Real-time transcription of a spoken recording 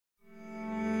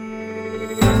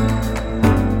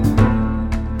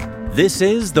This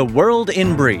is The World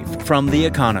in Brief from The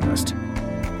Economist.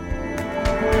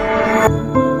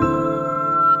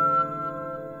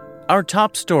 Our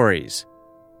top stories.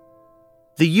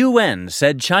 The UN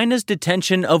said China's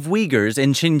detention of Uyghurs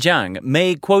in Xinjiang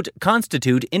may, quote,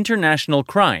 constitute international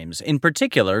crimes, in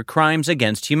particular crimes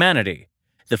against humanity.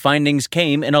 The findings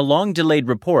came in a long-delayed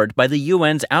report by the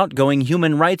UN's outgoing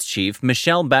human rights chief,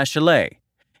 Michelle Bachelet.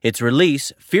 Its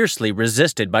release, fiercely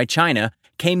resisted by China,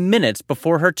 came minutes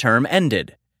before her term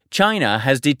ended. China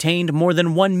has detained more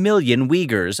than 1 million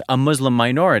Uyghurs, a Muslim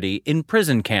minority, in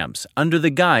prison camps under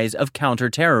the guise of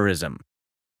counterterrorism.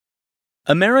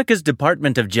 America's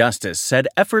Department of Justice said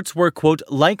efforts were, quote,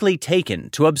 likely taken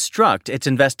to obstruct its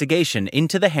investigation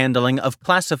into the handling of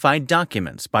classified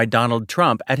documents by Donald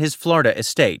Trump at his Florida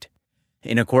estate.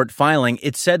 In a court filing,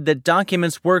 it said that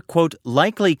documents were, quote,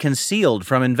 likely concealed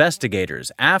from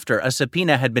investigators after a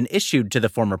subpoena had been issued to the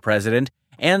former president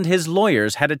and his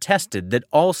lawyers had attested that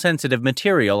all sensitive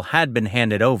material had been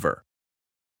handed over.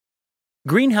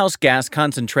 Greenhouse gas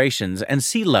concentrations and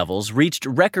sea levels reached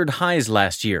record highs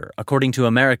last year, according to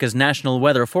America's national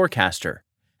weather forecaster.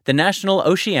 The National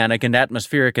Oceanic and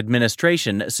Atmospheric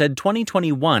Administration said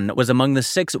 2021 was among the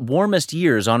 6 warmest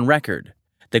years on record.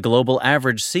 The global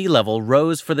average sea level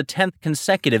rose for the 10th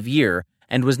consecutive year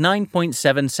and was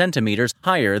 9.7 centimeters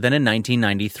higher than in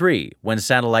 1993, when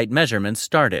satellite measurements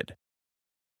started.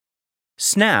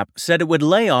 Snap said it would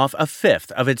lay off a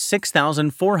fifth of its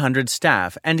 6,400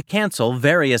 staff and cancel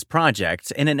various projects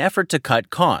in an effort to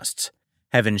cut costs.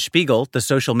 Evan Spiegel, the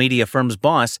social media firm's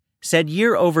boss, said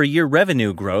year-over-year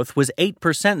revenue growth was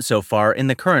 8% so far in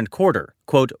the current quarter,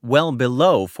 quote, well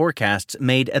below forecasts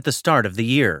made at the start of the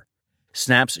year.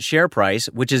 Snap's share price,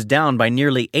 which is down by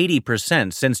nearly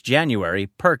 80% since January,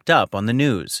 perked up on the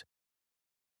news.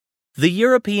 The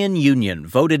European Union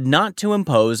voted not to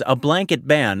impose a blanket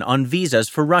ban on visas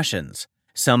for Russians.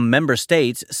 Some member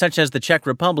states, such as the Czech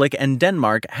Republic and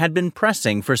Denmark, had been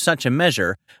pressing for such a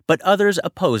measure, but others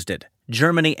opposed it.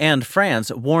 Germany and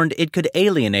France warned it could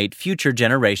alienate future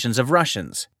generations of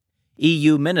Russians.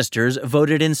 EU ministers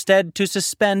voted instead to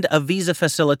suspend a visa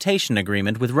facilitation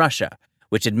agreement with Russia,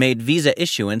 which had made visa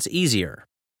issuance easier.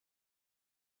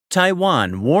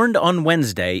 Taiwan warned on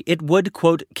Wednesday it would,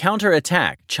 quote,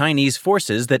 counterattack Chinese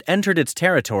forces that entered its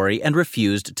territory and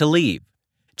refused to leave.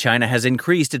 China has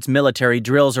increased its military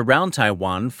drills around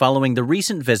Taiwan following the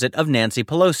recent visit of Nancy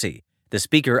Pelosi, the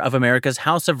Speaker of America's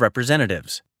House of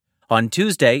Representatives. On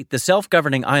Tuesday, the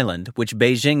self-governing island, which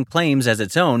Beijing claims as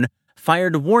its own,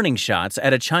 fired warning shots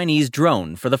at a Chinese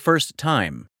drone for the first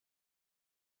time.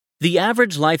 The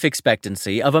average life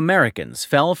expectancy of Americans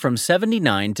fell from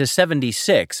 79 to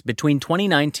 76 between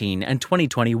 2019 and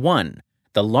 2021,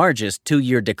 the largest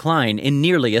 2-year decline in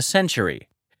nearly a century.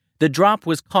 The drop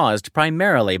was caused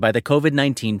primarily by the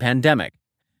COVID-19 pandemic.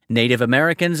 Native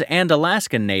Americans and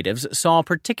Alaskan natives saw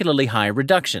particularly high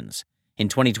reductions. In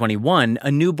 2021, a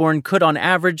newborn could on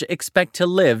average expect to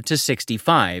live to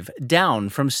 65, down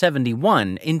from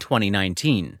 71 in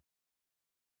 2019.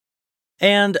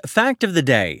 And fact of the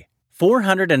day,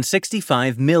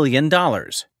 $465 million.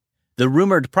 The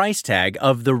rumored price tag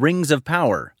of The Rings of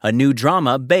Power, a new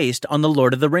drama based on the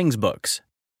Lord of the Rings books.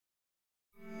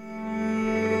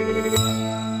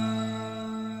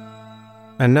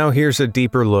 And now here's a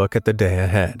deeper look at the day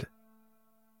ahead.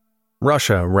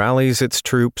 Russia rallies its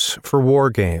troops for war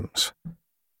games.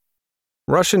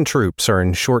 Russian troops are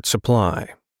in short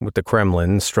supply, with the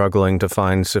Kremlin struggling to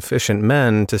find sufficient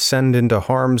men to send into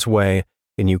harm's way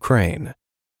in Ukraine.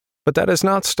 But that has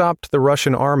not stopped the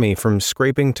Russian army from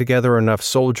scraping together enough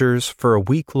soldiers for a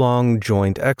week-long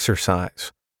joint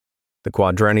exercise. The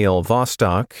quadrennial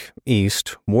Vostok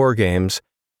East War Games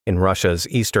in Russia's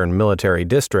Eastern Military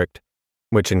District,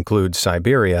 which includes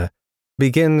Siberia,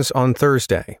 begins on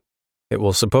Thursday. It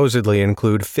will supposedly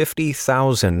include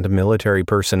 50,000 military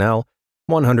personnel,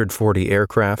 140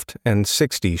 aircraft, and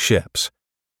 60 ships,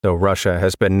 though Russia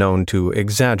has been known to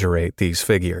exaggerate these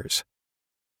figures.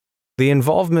 The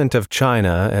involvement of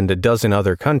China and a dozen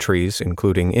other countries,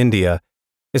 including India,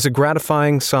 is a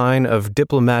gratifying sign of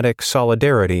diplomatic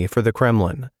solidarity for the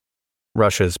Kremlin.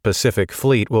 Russia's Pacific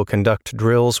Fleet will conduct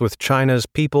drills with China's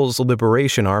People's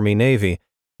Liberation Army Navy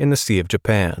in the Sea of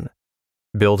Japan,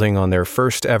 building on their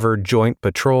first-ever joint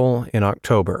patrol in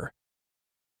October.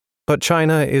 But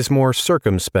China is more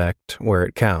circumspect where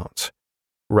it counts.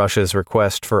 Russia's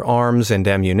request for arms and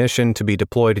ammunition to be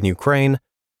deployed in Ukraine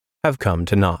have come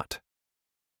to naught.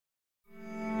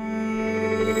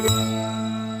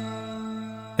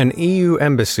 An EU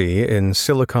embassy in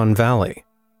Silicon Valley.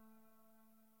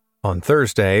 On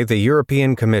Thursday, the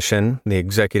European Commission, the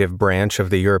executive branch of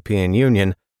the European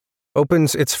Union,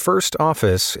 opens its first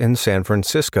office in San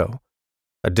Francisco,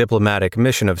 a diplomatic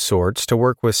mission of sorts to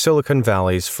work with Silicon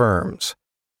Valley's firms.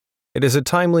 It is a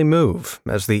timely move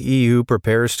as the EU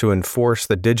prepares to enforce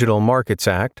the Digital Markets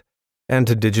Act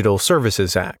and Digital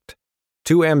Services Act,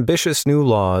 two ambitious new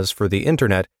laws for the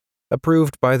Internet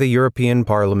approved by the European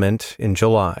Parliament in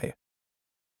July.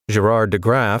 Gerard de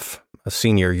Graaf, a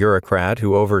senior bureaucrat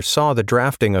who oversaw the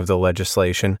drafting of the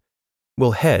legislation,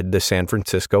 will head the San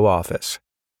Francisco office.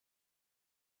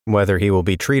 Whether he will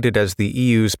be treated as the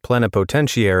EU's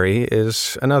plenipotentiary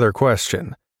is another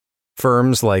question.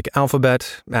 Firms like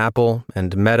Alphabet, Apple,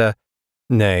 and Meta,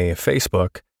 nay,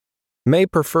 Facebook, may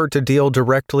prefer to deal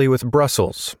directly with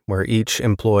Brussels, where each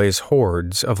employs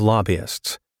hordes of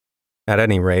lobbyists. At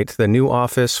any rate, the new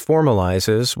office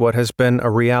formalizes what has been a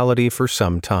reality for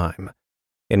some time.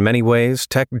 In many ways,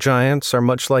 tech giants are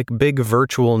much like big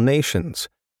virtual nations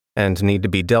and need to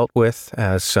be dealt with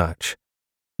as such.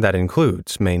 That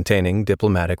includes maintaining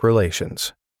diplomatic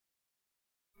relations.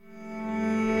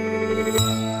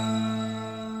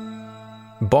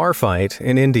 Bar fight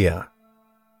in India.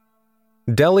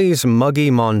 Delhi's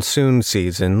muggy monsoon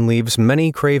season leaves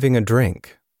many craving a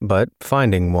drink, but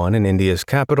finding one in India's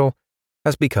capital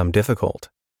has become difficult.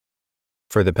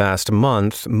 For the past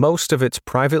month, most of its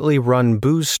privately run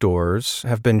booze stores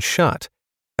have been shut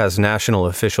as national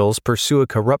officials pursue a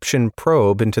corruption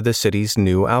probe into the city's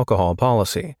new alcohol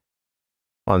policy.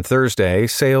 On Thursday,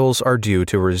 sales are due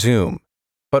to resume,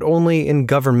 but only in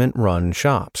government-run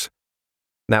shops.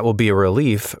 That will be a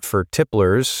relief for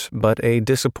tipplers, but a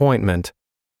disappointment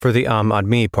for the Aam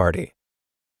Aadmi Party,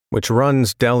 which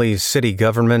runs Delhi's city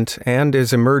government and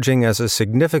is emerging as a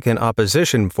significant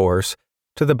opposition force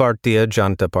to the Bharatiya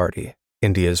Janata Party,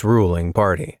 India's ruling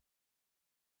party.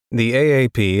 The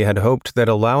AAP had hoped that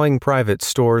allowing private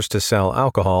stores to sell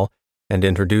alcohol and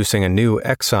introducing a new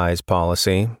excise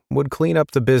policy would clean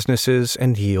up the businesses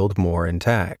and yield more in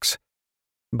tax.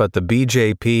 But the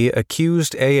BJP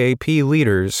accused AAP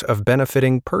leaders of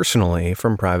benefiting personally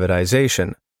from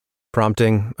privatization,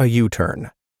 prompting a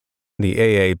U-turn. The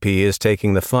AAP is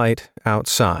taking the fight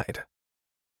outside.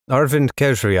 Arvind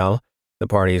Kejriwal, the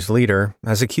party's leader,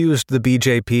 has accused the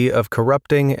BJP of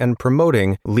corrupting and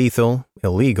promoting lethal,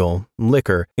 illegal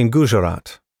liquor in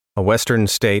Gujarat, a western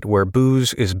state where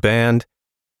booze is banned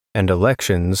and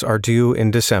elections are due in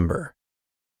December.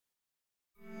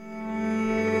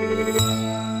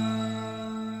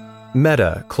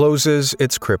 Meta closes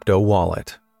its crypto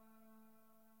wallet.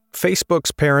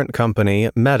 Facebook's parent company,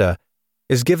 Meta,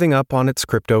 is giving up on its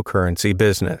cryptocurrency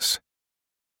business.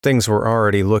 Things were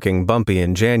already looking bumpy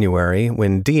in January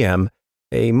when Diem,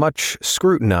 a much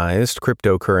scrutinized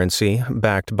cryptocurrency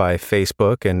backed by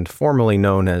Facebook and formerly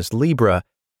known as Libra,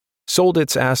 sold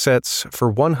its assets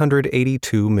for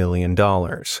 $182 million.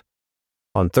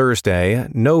 On Thursday,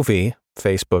 Novi,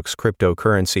 Facebook's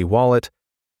cryptocurrency wallet,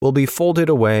 will be folded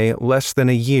away less than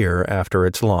a year after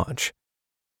its launch.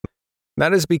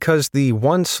 That is because the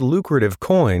once lucrative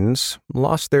coins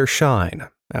lost their shine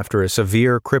after a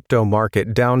severe crypto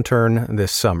market downturn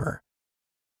this summer.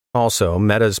 Also,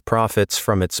 Meta's profits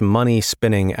from its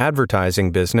money-spinning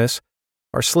advertising business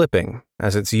are slipping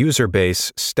as its user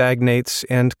base stagnates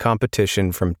and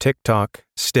competition from TikTok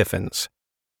stiffens.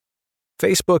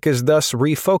 Facebook is thus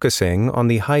refocusing on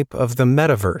the hype of the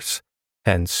metaverse,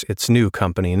 hence its new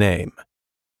company name.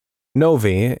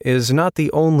 Novi is not the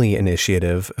only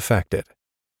initiative affected.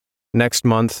 Next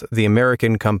month, the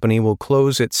American company will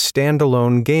close its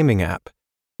standalone gaming app,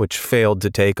 which failed to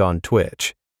take on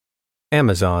Twitch,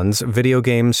 Amazon's video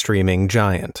game streaming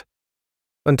giant.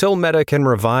 Until Meta can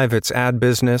revive its ad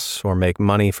business or make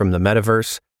money from the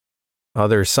metaverse,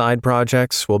 other side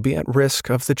projects will be at risk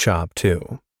of the chop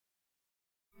too.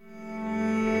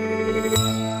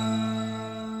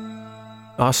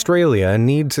 Australia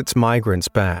needs its migrants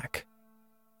back.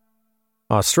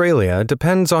 Australia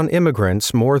depends on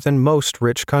immigrants more than most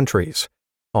rich countries.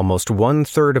 Almost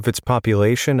 1/3 of its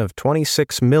population of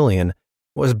 26 million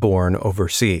was born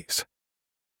overseas.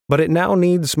 But it now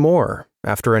needs more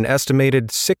after an estimated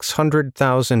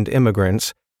 600,000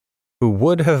 immigrants who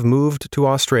would have moved to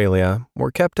Australia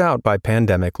were kept out by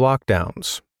pandemic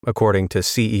lockdowns, according to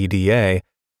CEDA,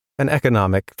 an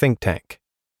economic think tank.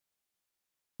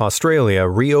 Australia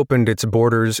reopened its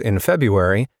borders in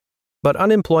February, but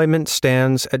unemployment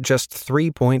stands at just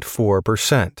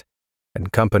 3.4%,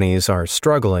 and companies are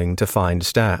struggling to find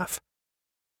staff.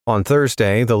 On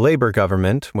Thursday, the Labour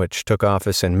government, which took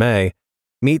office in May,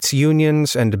 meets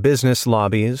unions and business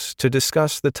lobbies to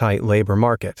discuss the tight labor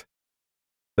market.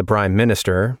 The Prime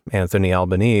Minister, Anthony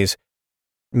Albanese,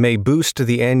 may boost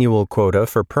the annual quota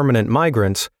for permanent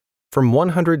migrants from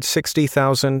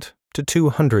 160,000 to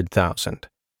 200,000.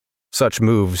 Such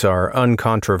moves are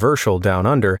uncontroversial down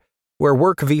under, where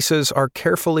work visas are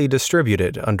carefully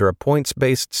distributed under a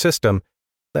points-based system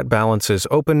that balances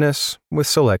openness with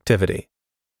selectivity.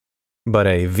 But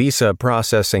a visa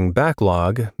processing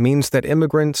backlog means that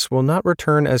immigrants will not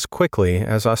return as quickly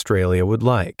as Australia would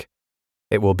like.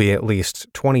 It will be at least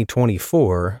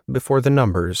 2024 before the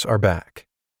numbers are back.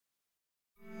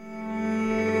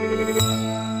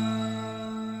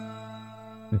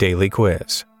 Daily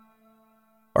Quiz.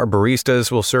 Our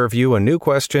baristas will serve you a new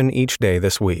question each day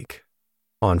this week.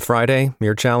 On Friday,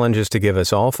 your challenge is to give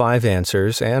us all 5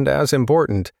 answers and, as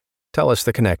important, tell us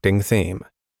the connecting theme.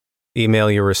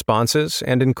 Email your responses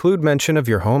and include mention of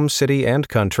your home city and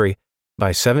country by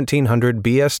 1700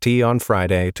 BST on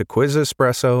Friday to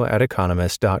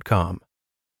quizespresso@economist.com.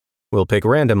 We'll pick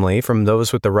randomly from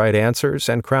those with the right answers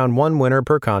and crown one winner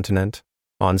per continent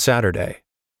on Saturday.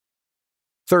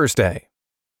 Thursday.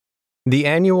 The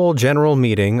annual general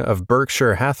meeting of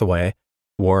Berkshire Hathaway,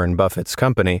 Warren Buffett's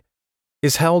company,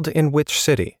 is held in which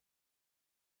city?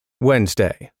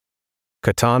 Wednesday.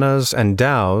 Katanas and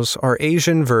daos are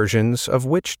Asian versions of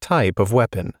which type of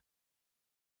weapon?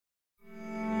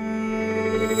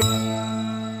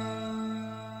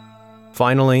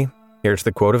 Finally, here's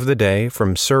the quote of the day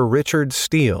from Sir Richard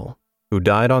Steele, who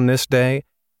died on this day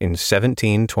in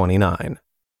 1729.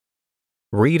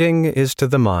 Reading is to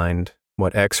the mind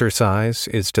what exercise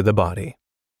is to the body.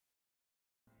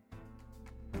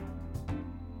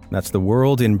 That's the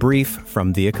world in brief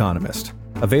from The Economist,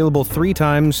 available 3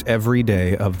 times every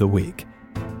day of the week.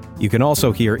 You can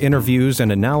also hear interviews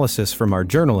and analysis from our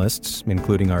journalists,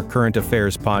 including our current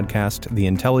affairs podcast, The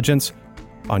Intelligence,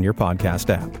 on your podcast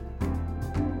app.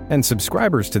 And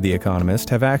subscribers to The Economist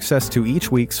have access to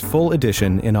each week's full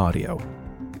edition in audio.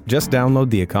 Just download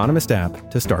the Economist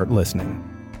app to start listening.